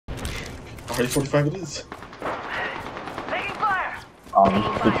Already 45 it is. Taking fire. Oh, he's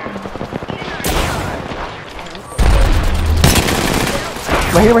fixing it.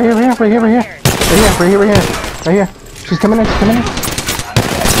 Right here. Right here. She's coming in.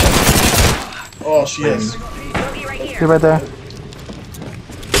 Oh, she is. She's right there.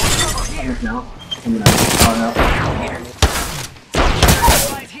 Coming out. Coming out. Oh no.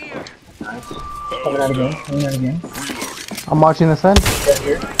 Nice. Coming out again. I'm watching this end.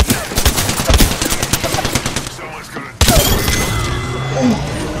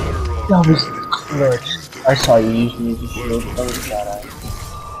 That was clutch. I saw you use me as a shield. That was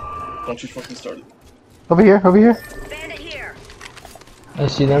badass. Don't you fucking start it. Over here. Bandit here. I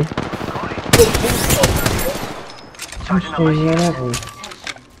see them. Charging up my shield.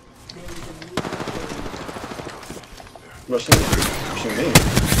 Rushing me.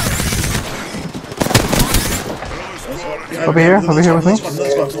 Over here with me. Charging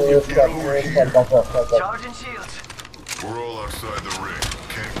shields. We're all outside the ring,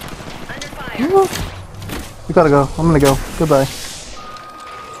 okay? Under fire. We gotta go. I'm gonna go. Goodbye.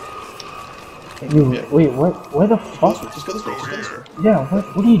 Wait, what? Where the fuck? Just go this way. Yeah,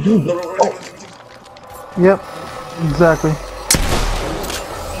 what are you doing? No. Yep. Exactly.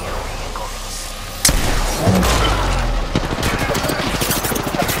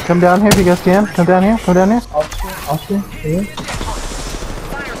 Come down here if you guys can. Come down here. Oscar, here?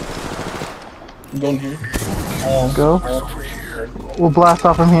 I'm going here. Go. We'll blast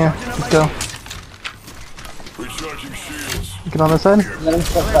off from here. Let's go. Recharging shields. Get on this side. Let him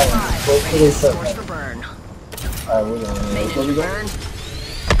step back. Wait till they step Force back. the burn. Alright, we're going. Where we go? Burn.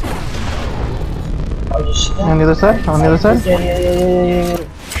 Oh, just On the other side. Yeah.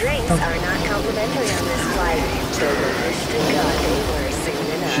 Drinks are not complimentary on this flight. So the wish to God they were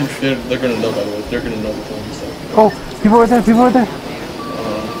soon enough. They're gonna know, by the way. They're gonna know the film, so. Oh, people right there.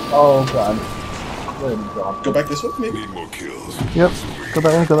 Oh god. Good job. Go back this way, maybe? Need more kills. Yep. Go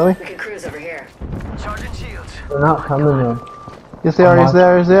that way. We can cruise over here. Charging shields. They're not coming in. Yes, they are.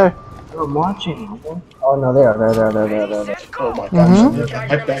 They're marching. Oh no, they are. They're. Oh my gosh.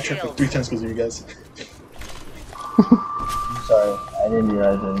 I backtracked like 3 times because of you guys. I'm sorry. I didn't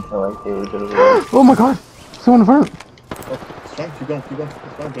realize it until like they were doing it. Oh my god. Someone in front. Oh, it's fine. Keep going. It's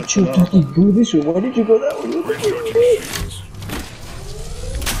fine. But, Shoot, Ducky, go this way. Why did you go that way? Recharging shields.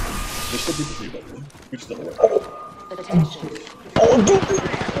 there's still people for you, by the way. We just don't know where. Attention. Oh, dude.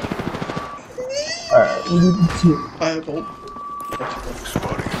 Alright, we need to. I have hold.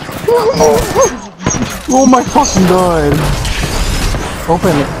 Oh my fucking god.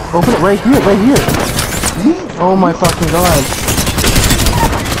 Open it right here. Oh my fucking god.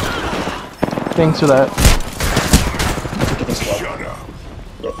 Thanks for that.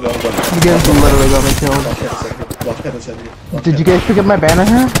 No, You guys literally got me killed. Did you guys pick up my banner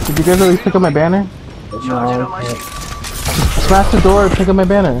here? Did you guys at least pick up my banner? Charging on my shield. Smash the door and pick up my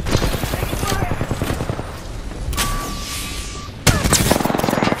banner.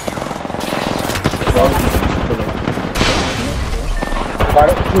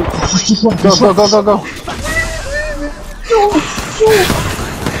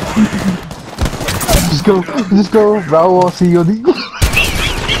 Go. Just go. Raul, I'll see you. There's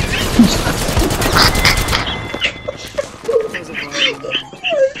a balloon there.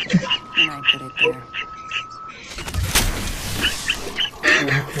 And I put it there.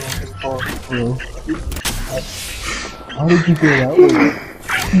 How did you go that way?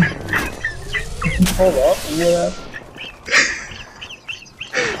 Did you pull up? Yeah.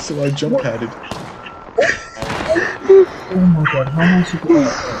 So I jump padded. Oh my god, how much you go?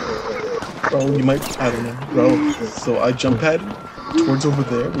 Bro, you might, I don't know, bro. So I jump padded towards over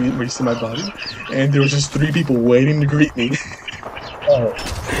there where you see my body, and there was just 3 people waiting to greet me. Oh.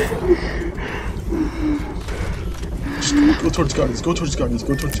 Just go towards gardens. You can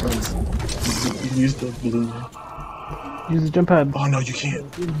use the balloon. Use the jump pad. Oh no, you can't.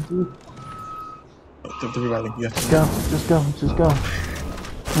 They're reviving. You have to Just go.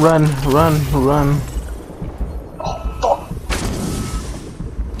 Run.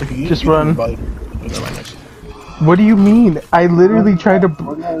 Just run. What do you mean? I literally tried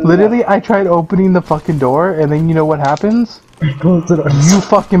opening the fucking door, and then you know what happens? You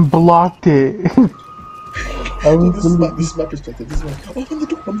fucking blocked it. This is my perspective. Open the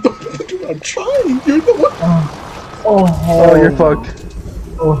door. I'm trying. You're the one. Oh hell. Oh, you're fucked.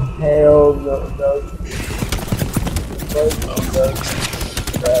 Oh hell no.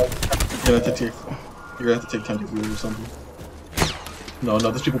 You're gonna have to take time to do it or something. No,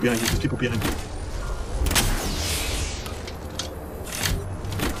 there's people behind you.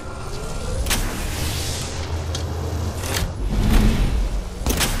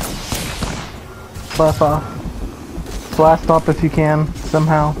 Blast off. Blast off if you can,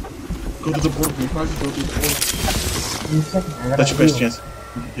 somehow. Go to the portal. We might as well go to the portal. That's your best chance.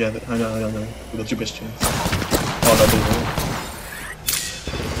 Yeah, I know. That's your best chance. Oh, that didn't work.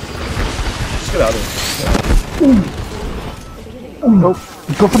 Just get out of here. Nope.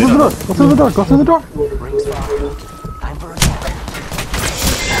 Go through the door. Go through the door. Go through the door. Time for attack.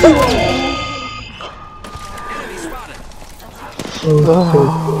 Oh,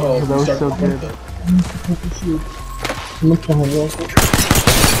 that was so good.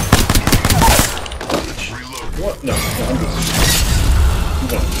 What? No, I'm good.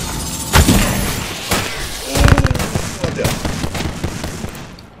 No. I'm dead.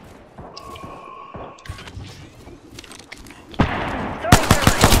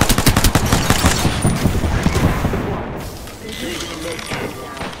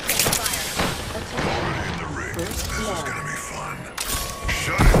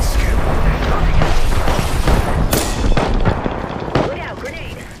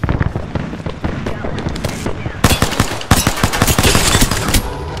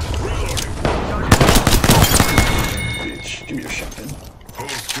 Give me your shotgun.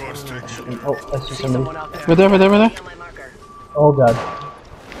 Oh, I see somebody. Right there, right there, right there. Oh god.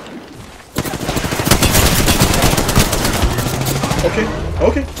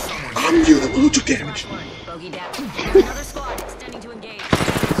 Okay. I'm you. Who took damage? Bogey down. Another squad extending to engage.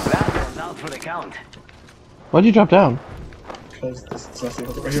 That out for the count. Why'd you drop down? Because this is not safe.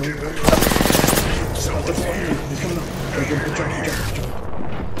 Right here. He's coming up. Go, jump.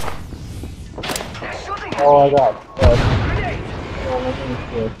 Oh my god.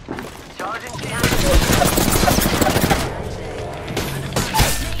 Charging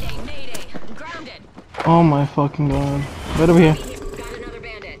Mayday. I'm grounded. Oh my fucking god. Right over here. Got another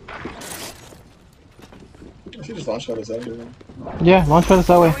bandit. I should just launch out his head. Yeah, launch pad is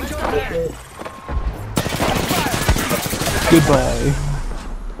that way. Goodbye.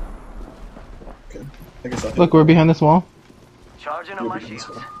 Okay. I guess I'll Look, we're behind this wall. Charging on my shields.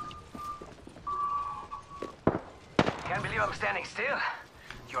 Can't believe I'm standing still.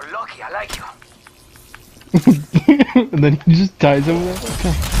 You're lucky, I like you. And then he just dies over there.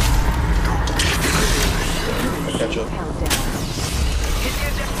 Okay. I'll catch up.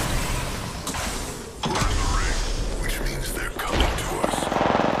 Which means they're coming to us.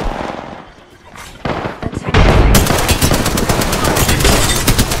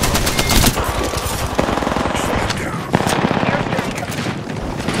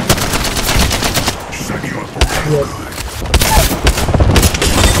 Set you up for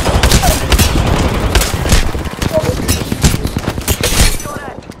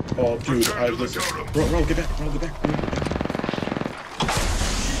Oh, dude, I listen. Bro, get back.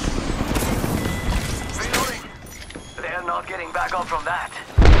 Reloading. They're not getting back up from that.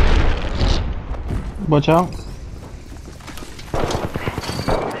 Watch out.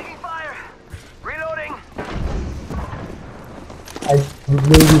 Taking fire. Reloading. I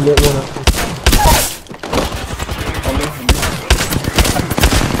maybe lit one up.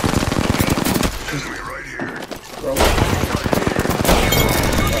 right here. Bro.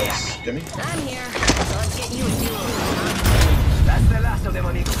 Nice. Get me? I'm here. So let's get you a duel. That's the last of them,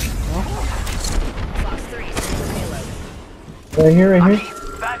 amigo. Fox 3, payload. Right here.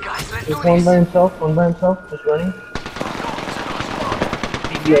 Bad guys, let's do There's one this. by himself, just running.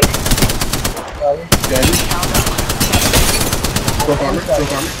 Daddy? Broke armor.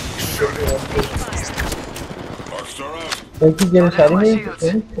 Rockstar out. They can get us out of here. Come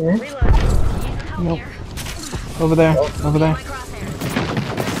in. Reload. Need some help Nope. here. Over there. Over there. My crosshair.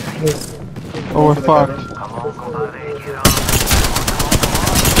 Oh, we're fucked. Come on, compadre, get on.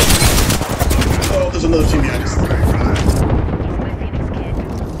 Oh, there's another team behind us. My Phoenix kit.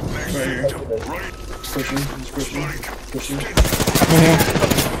 Right here. Right. Pushing. Right here.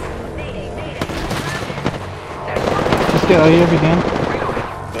 Just get out of here if you can.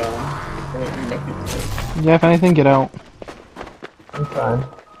 Down. Oh, he might be dead. Yeah, if anything, get out. I'm fine.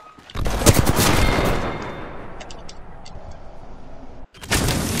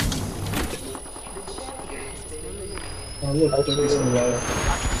 Oh, look, Dougie's alive.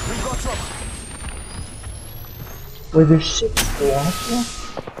 Wait, there's 6 left?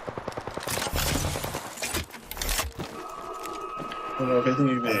 I don't know if I think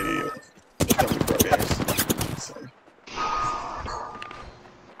you may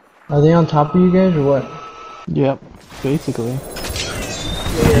Are they on top of you guys or what? Yep. Basically. Yeah,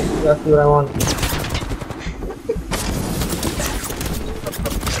 that's exactly what I want.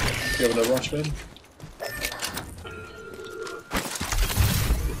 You have another launch pad?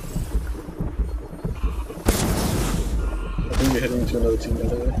 I think we're heading to another team, by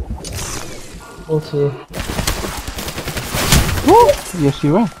the way. We'll see. Woo! Yes,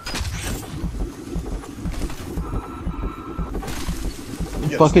 you are.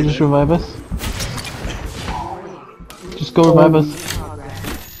 Yes, Bucket, just Steven. revive us. Just go revive us.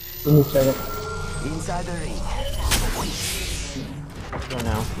 Give me a second. Inside the ring. Go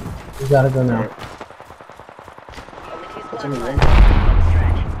now. We gotta go now. What's on the ring?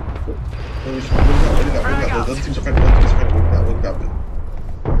 Look at that. Those teams are fighting. Look at that.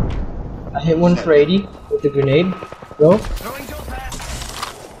 I hit one for 80 with the grenade. Go. Throwing jump pass.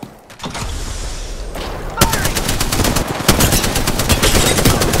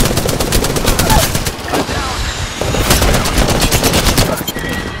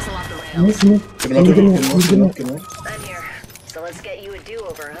 Get him. Get him up. I'm here. So let's get you a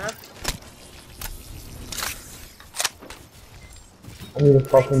do-over, huh? I need a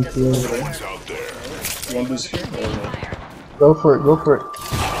fucking kill. What's out there? You want this here or no? Go for it. Go for it.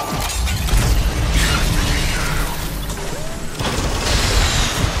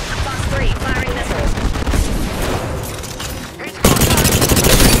 Fox 3, firing missiles.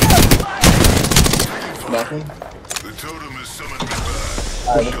 Knock one. The totem has summoned me back.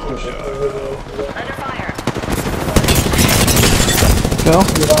 Under fire. Go.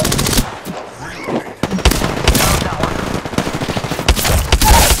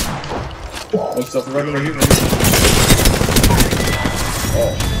 One stuff right here.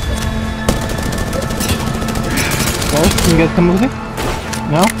 Oh. Guys, can you guys come with me?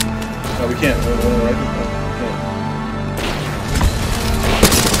 No? No, we can't. We're right here.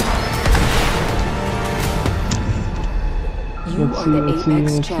 You are the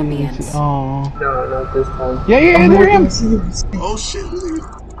Apex champions. Oh. No, not this time. Yeah, there I am. Oh shit.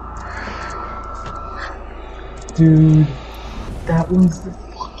 Dude, that was the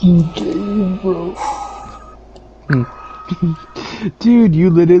fucking game, bro. Dude, you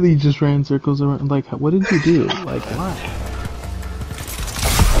literally just ran circles around. Like, what did you do? Like, why?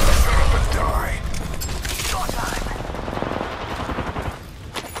 Die.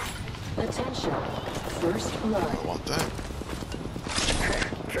 Attention. First blood. I want that.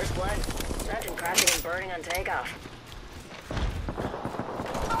 First blood. Imagine crashing and burning on takeoff.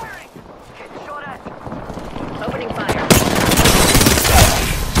 Firing. Getting shot at. Opening fire.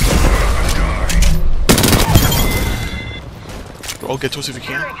 I'll get to us if you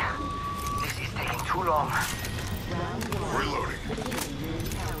can. This is taking too long. Reloading.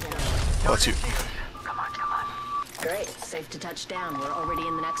 Oh, that's you. Come on. Great. Safe to touch down. We're already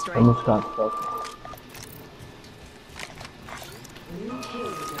in the next ring. Almost got stuck.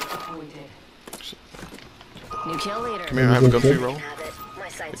 New kill leader. Come here, I have a gun for you, roll. Have it. My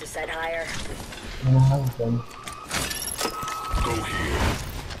sights are set higher. I have them. Go here.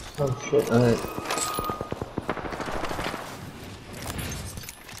 Oh shit, alright.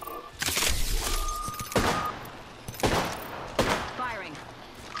 Firing.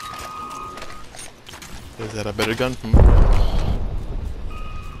 Is that a better gun?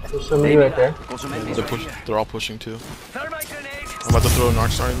 There's somebody right there. They're all pushing too. Thermite grenade. I'm about to throw an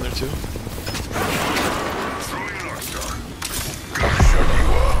arc star in there too. Throwing an arc star. Gonna shut you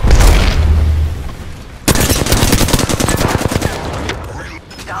up.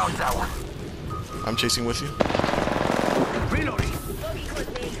 Down that one. I'm chasing with you. Reloading.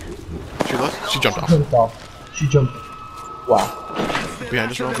 She left? She jumped off. Jumped off. She jumped. Wow.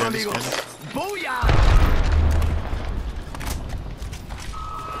 Behind us, roll. Behind us. Booyah!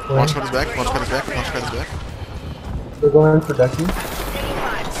 Launchpad is back. Launchpad is back. Launchpad is back. We're going for Ducky.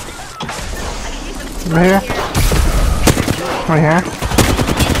 Right here. Right here.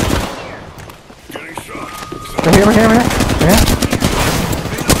 Getting shot. Right here. Right here. Right here. Right here.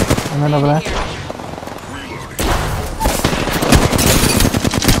 And then over there.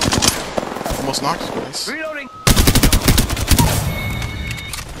 Almost knocked. Nice. Reloading.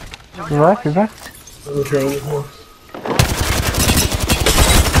 You're back. You're back.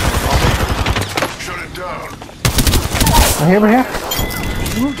 Shut it down. Right here. Right here.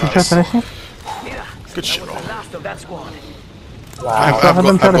 You try finishing? Good shit, roll. Last of that squad. I Still have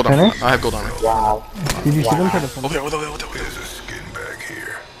them try to gold armor. finish? I have gold armor. Wow. Did you see them try to finish? Over there, over there, over there. There's a skin bag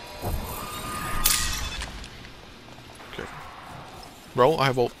here. Okay. Roll, I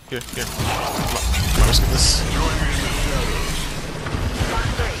have ult. Here, here. I'm not risking this. Join me in the shadows.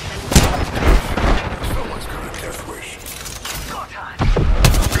 Someone's got a death wish. Go time.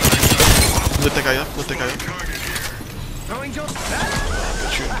 Lift that guy up, lift that guy up. Target here. Throwing jump.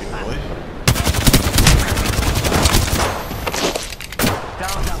 Good shooting, getting away.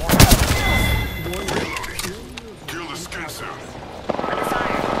 Down that one. Kill the skin suit. Under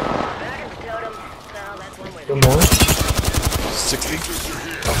fire. Back at the totem. No, that's one way. Good more. 60.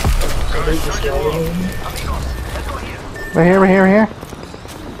 Got Right here, right here, right here.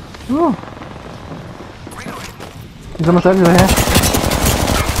 Ooh. He's almost out of here.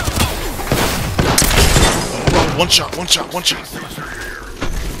 One shot.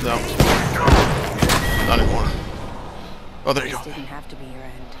 No. Not anymore. Oh, there you go. Didn't have to be your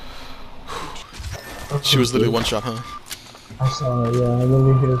end. She was literally one shot, huh? I saw it, yeah. I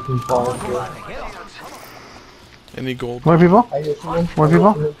really hit it from far. Any gold? More people? More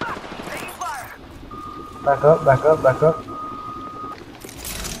people? Back up.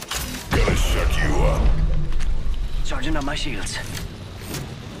 Gonna shut you up. Charging up my shields.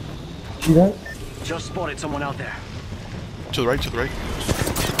 See that? Just spotted someone out there. To the right.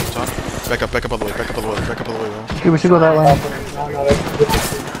 Top. Back up all the way, bro. Dude, we should go that way.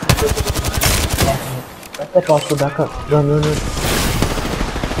 Back up, Oscar, back up. Run.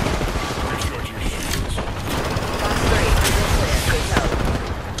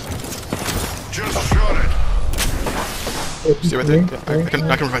 Just shot it. Stay right there.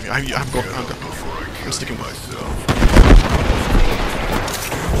 I can revive you. I have gold. I'm sticking with Myself.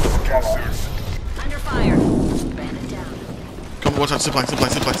 Under fire. Bandit down. Come, watch out, zipline.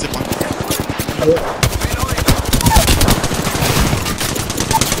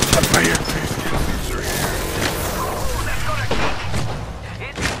 Right here.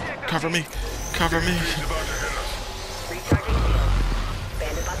 Cover me. Recharging shield.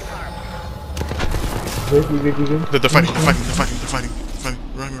 Bandit by the car. They're fighting.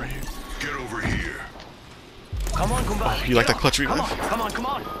 Run right here. Get over here. Come on, Kumba. You like that clutch revive? Come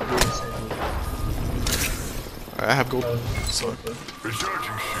on. Alright, I have gold. So,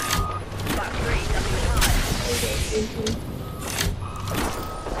 Recharging shield.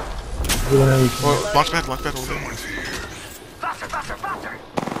 Box 3, oh, launch pad over there. Someone's here. Faster.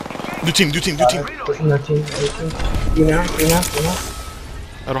 New team. Pushing our team. You know? I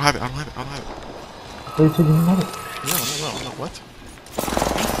don't have it. I thought you said you didn't have it. No, what?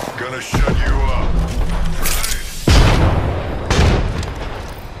 Gonna shut you up.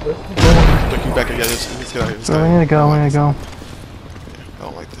 Looking back, yeah, let's get out of here. So we need to go. I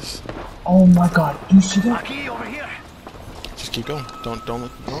don't like this. Oh my god, do you see that? Aki, over here. Just keep going. Don't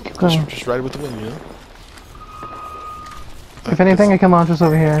look. going. Just ride it with the wind, you know? If anything, I can launch us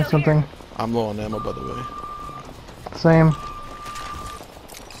over here or something. I'm low on ammo, by the way. Same.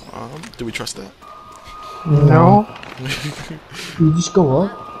 Do we trust that? No. You just go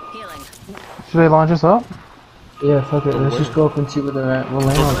up? healing. Should I launch us up? Yeah, fuck it. Let's just go up and see where they're at. We'll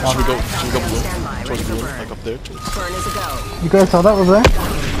land on top. Should we go blue? Standby, Towards ready for blue, burn. like up there? Burn is a go. You guys saw that? Was there?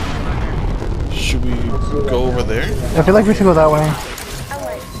 Should we go over there? I feel like we should go that way.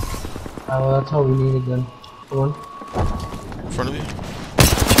 Well, that's all we needed then. Come on. In front of you?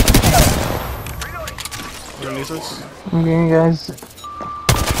 Underneath us? I'm getting you guys. To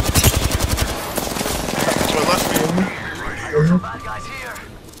my left. Bad guys here.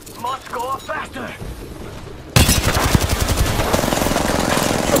 Must go up faster.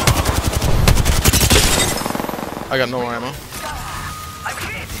 I got no ammo. I'm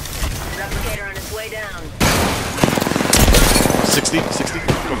hit. Replicator on its way down. 60.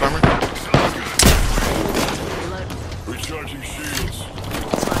 Go farmer. Recharging shields.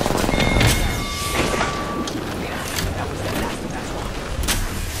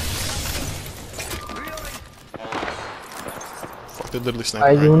 Fuck, they're literally You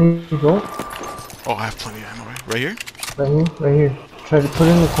sniping right want to go? Oh, I have plenty of ammo, right? Right here? Right here. Try to put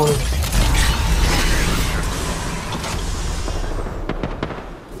it in the corner.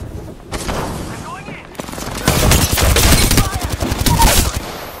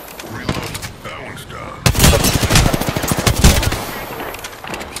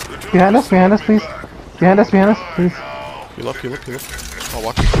 Behind us, please. Behind us, please. Heal up. Oh,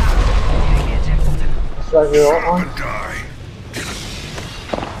 watch. It's right here, on. Die.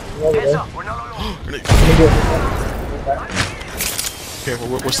 Heads up. We're no longer. Grenade. Okay,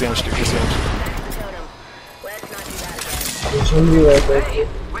 we're sandwiched. Totem. Let's not do that again. There's somebody right there.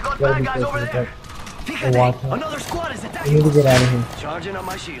 We got Gotta bad be guys careful over with there. that. Pick Oh, a watch day. out. Another squad is We attacking. need to get out of here. Charging up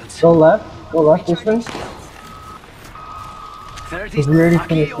my shields. Go left this way. 30. Because we already Aki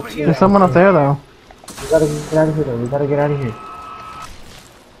finished over the here. There's someone up there though. We gotta get out of here though. We gotta get out of here.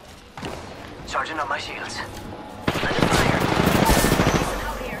 Charging up my shields. Under fire.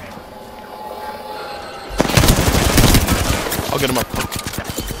 Out here. I'll get him up.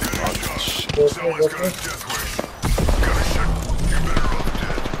 Someone's got a death wish. Gotta shut. You're better off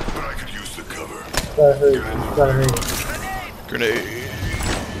dead, but I could use the cover. Gotta hurry. Grenade.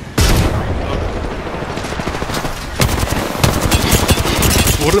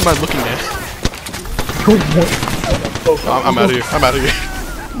 What am I looking at? I'm out of here.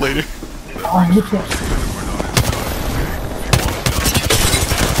 Later. Oh, I hit that.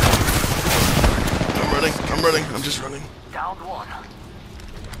 I'm running. I'm just running. Down one.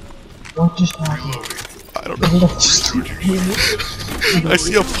 What just happened? I don't know. I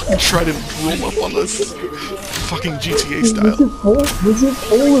see a fucking trident roll up on us. Fucking GTA style. Was it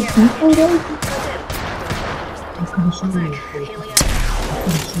full of people though? I couldn't see him.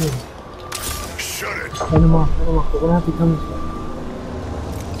 Shut it. Cut him off. They're gonna have to come.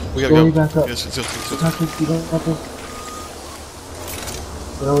 We gotta go. Back up. Yes, You don't have to.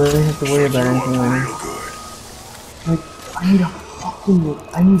 We don't really have to worry about anything right now. Like, I need a fucking.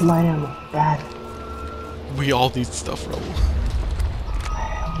 I need light ammo bad. We all need stuff, Raul.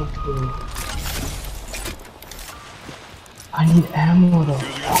 I need ammo though.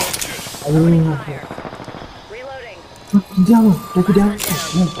 I really need ammo. Reloading. Look, get down. Take it down.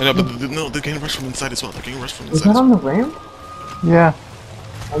 I know, but no, they're getting rushed from inside as well. They're getting rushed from Is inside. that on the ramp? Yeah.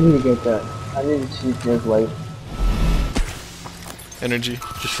 I need to get that. I need to see if there's light. Energy,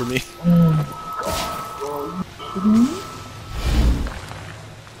 just for me.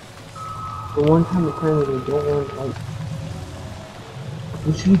 The one time apparently they don't want light.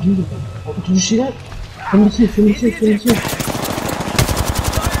 What should we do to them? Oh, did you see that? From the safe.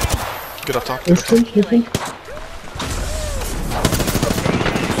 Get up top. Hit him. Okay,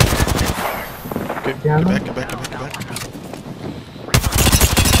 get back.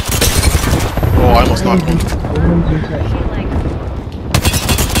 Oh, I almost knocked him.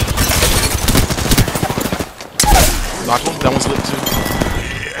 Knock one. That one's lit too.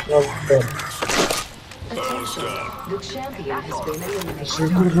 The champion has been eliminated. The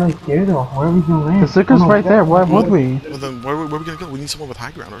circle's right there though. Where are we gonna land? The circle's right there. Why would we? Well then, where are we gonna go? We need someone with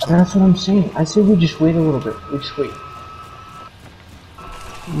high ground or something. That's what I'm saying. I said we just wait a little bit. We just wait.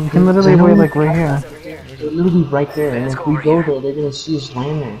 You can literally wait like right here. They're literally right there, and if we go there, they're gonna see us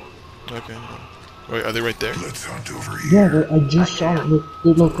land there. Okay. Wait, are they right there? Let's hunt over here. Yeah, I just saw it. Look.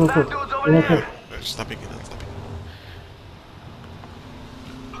 They're right there. Alright, stop making that.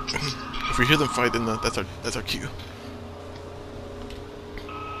 If we hear them fight, then that's our cue.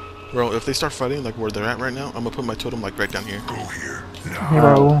 Bro, if they start fighting like where they're at right now, I'm gonna put my totem like right down here. Go here. Hey,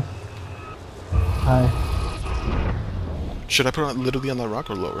 Now. Raul. Hi. Should I put it literally on that rock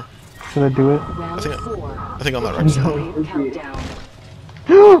or lower? Should I do it? Round think- 4. I think on that rock. Ring countdown.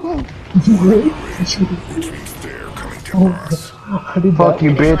 They're coming to us. How did Fuck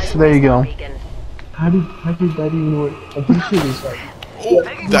you, bitch. There you go. Beacon. How did that even work? I'm pretty sure it's like. Oh,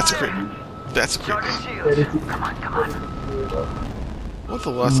 that's a crit. That's a crit. Come on. What the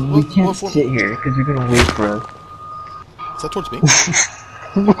last? We What can't form? sit here because you're gonna wait for us. Is that towards me?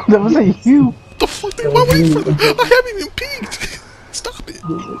 That wasn't you. The fuck? Why wait for them? I haven't even peeked. Stop it.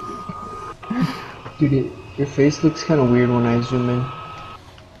 Dude, your face looks kind of weird when I zoom in. Peekaboo.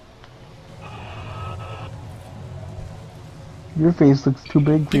 Your face looks too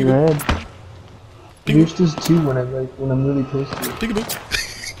big for your head. Yours does too when I'm really close to you. Peekaboo.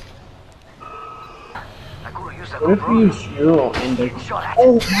 I could use a What if we use Euro and like? shot at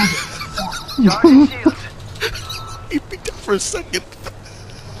Oh Charging shields. You peeked out for a second.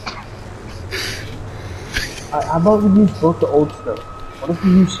 how about we use both the old stuff? What if we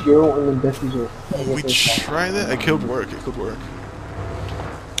use Euro and then Death We try that. It could work. It could work.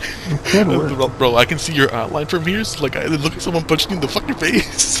 It could work. Bro, I can see your outline from here. So like, I look at someone punching you in the fucking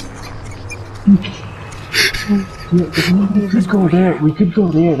face. We could go there. We could go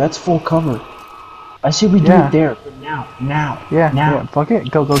there. That's full cover. I say we do Yeah. it there. Now. Yeah. Fuck it.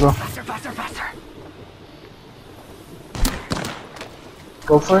 Go. Faster.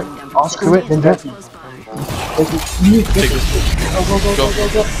 Go for it. Oscar, Do it. then Do it. Death.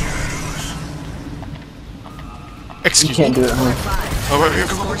 Go. Excuse You can't me. do it, huh? Oh, right here.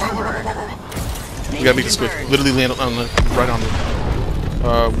 Go. We gotta make this quick. Literally land on the right on the.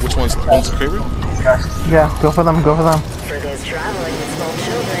 Which one's the favorite? Yeah. Go for them. For those traveling with small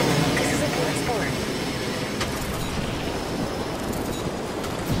children, this is a good sport.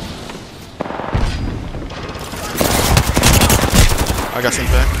 I got sent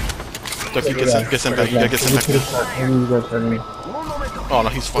back. Ducky, get sent back. You gotta get sent back. Oh no,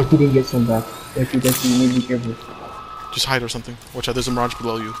 he's fucked. Ducky didn't get some back. Ducky, you need to be careful. Just hide or something. Watch out, there's a mirage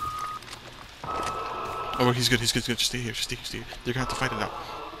below you. Oh, he's good. Just stay here. You're gonna have to fight it out.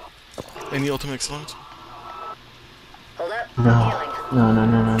 Any ultimate explodes? Hold up. No.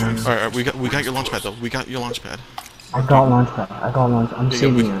 Alright, we got your launch pad though. We got your launch pad. I got launch pad. I'm Yeah,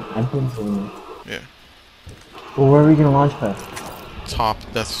 saving it. I've been saving it. Yeah. Well, where are we gonna launch pad? Top,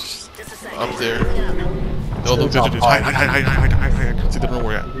 that's Just a second. up there. Oh, look, there's a dude. Hide. See, they don't know where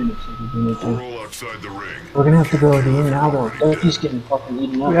we're at. Roll out outside the ring. We're gonna have to go in now though. Dusty's getting fucking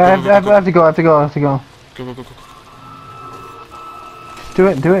eaten up. Yeah, I have to go. I have to go. I have to go. Go, go, go, go, go. Do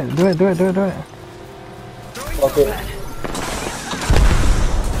it. Do it. Do it. Do it. Do it. Do it. Okay.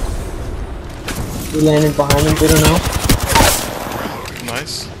 We landed behind him, didn't know.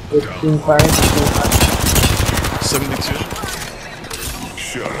 Nice. 15 fire, 15 fire. 72.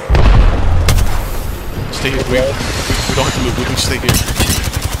 Shut up. Stay here. We don't have to move. We can stay here.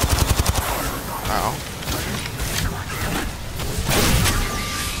 Ow.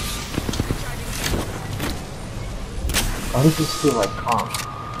 Why does this feel like calm?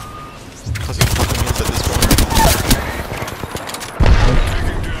 Because it fucking is at this point.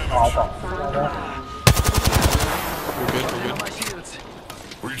 Oh, I thought that. We're good, we're good. My shields.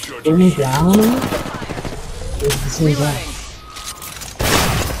 Recharge. Bring me down? It's the same guy.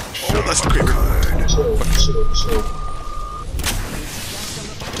 Oh, that's the creeper. Chill, chill, chill.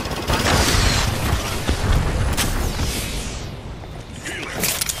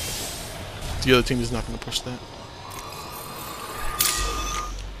 The other team is not going to push that.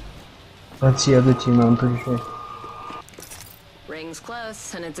 That's the other team, I'm pretty sure. Ring's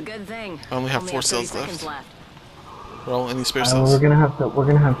close, and it's a good thing. I only have 4 cells 30 seconds left. Well, any spare cells? We're gonna have to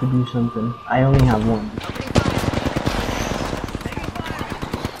do something. I only have one.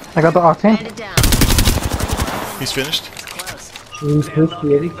 I got the octane. Hand it down. He's finished. Close. Should we push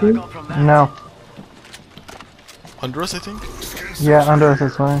the other team? No. Under us, I think. Yeah, under us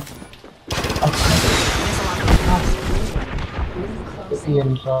is fine. He hit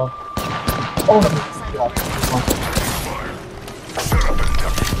himself. Oh, God.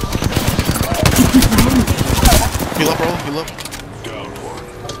 Heal up, bro. Heal up. Down one.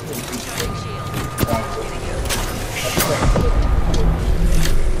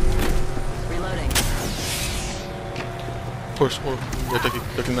 Reloading. Push. Or yeah,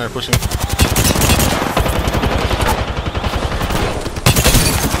 taking there, pushing.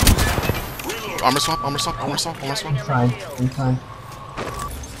 Armor swap. Armor swap. Armor swap. Armor swap. I'm fine. I'm fine.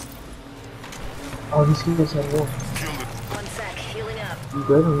 Oh, these guys have war. 1 sec, healing up. You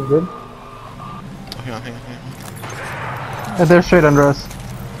good? Are you good? Oh, hang on, hang on, hang on. They're straight under us.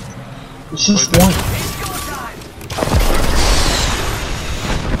 It's just one.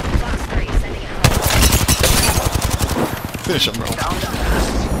 Fox 3, sending out. Finish him, bro.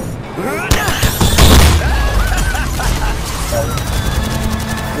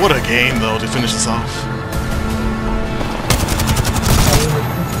 What a game, though, to finish this off.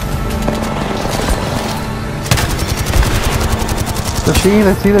 Let's see.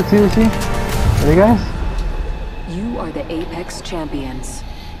 Let's see. Let's see. Let's see. Ready, guys? You are the Apex champions.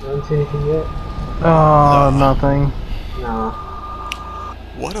 I don't see anything yet. Oh, nothing. Nah.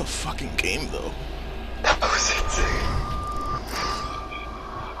 What a fucking game, though. That was insane.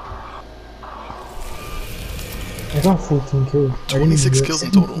 I got 14 kills. I didn't even 26 get kills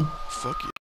in 17. total. Fuck you.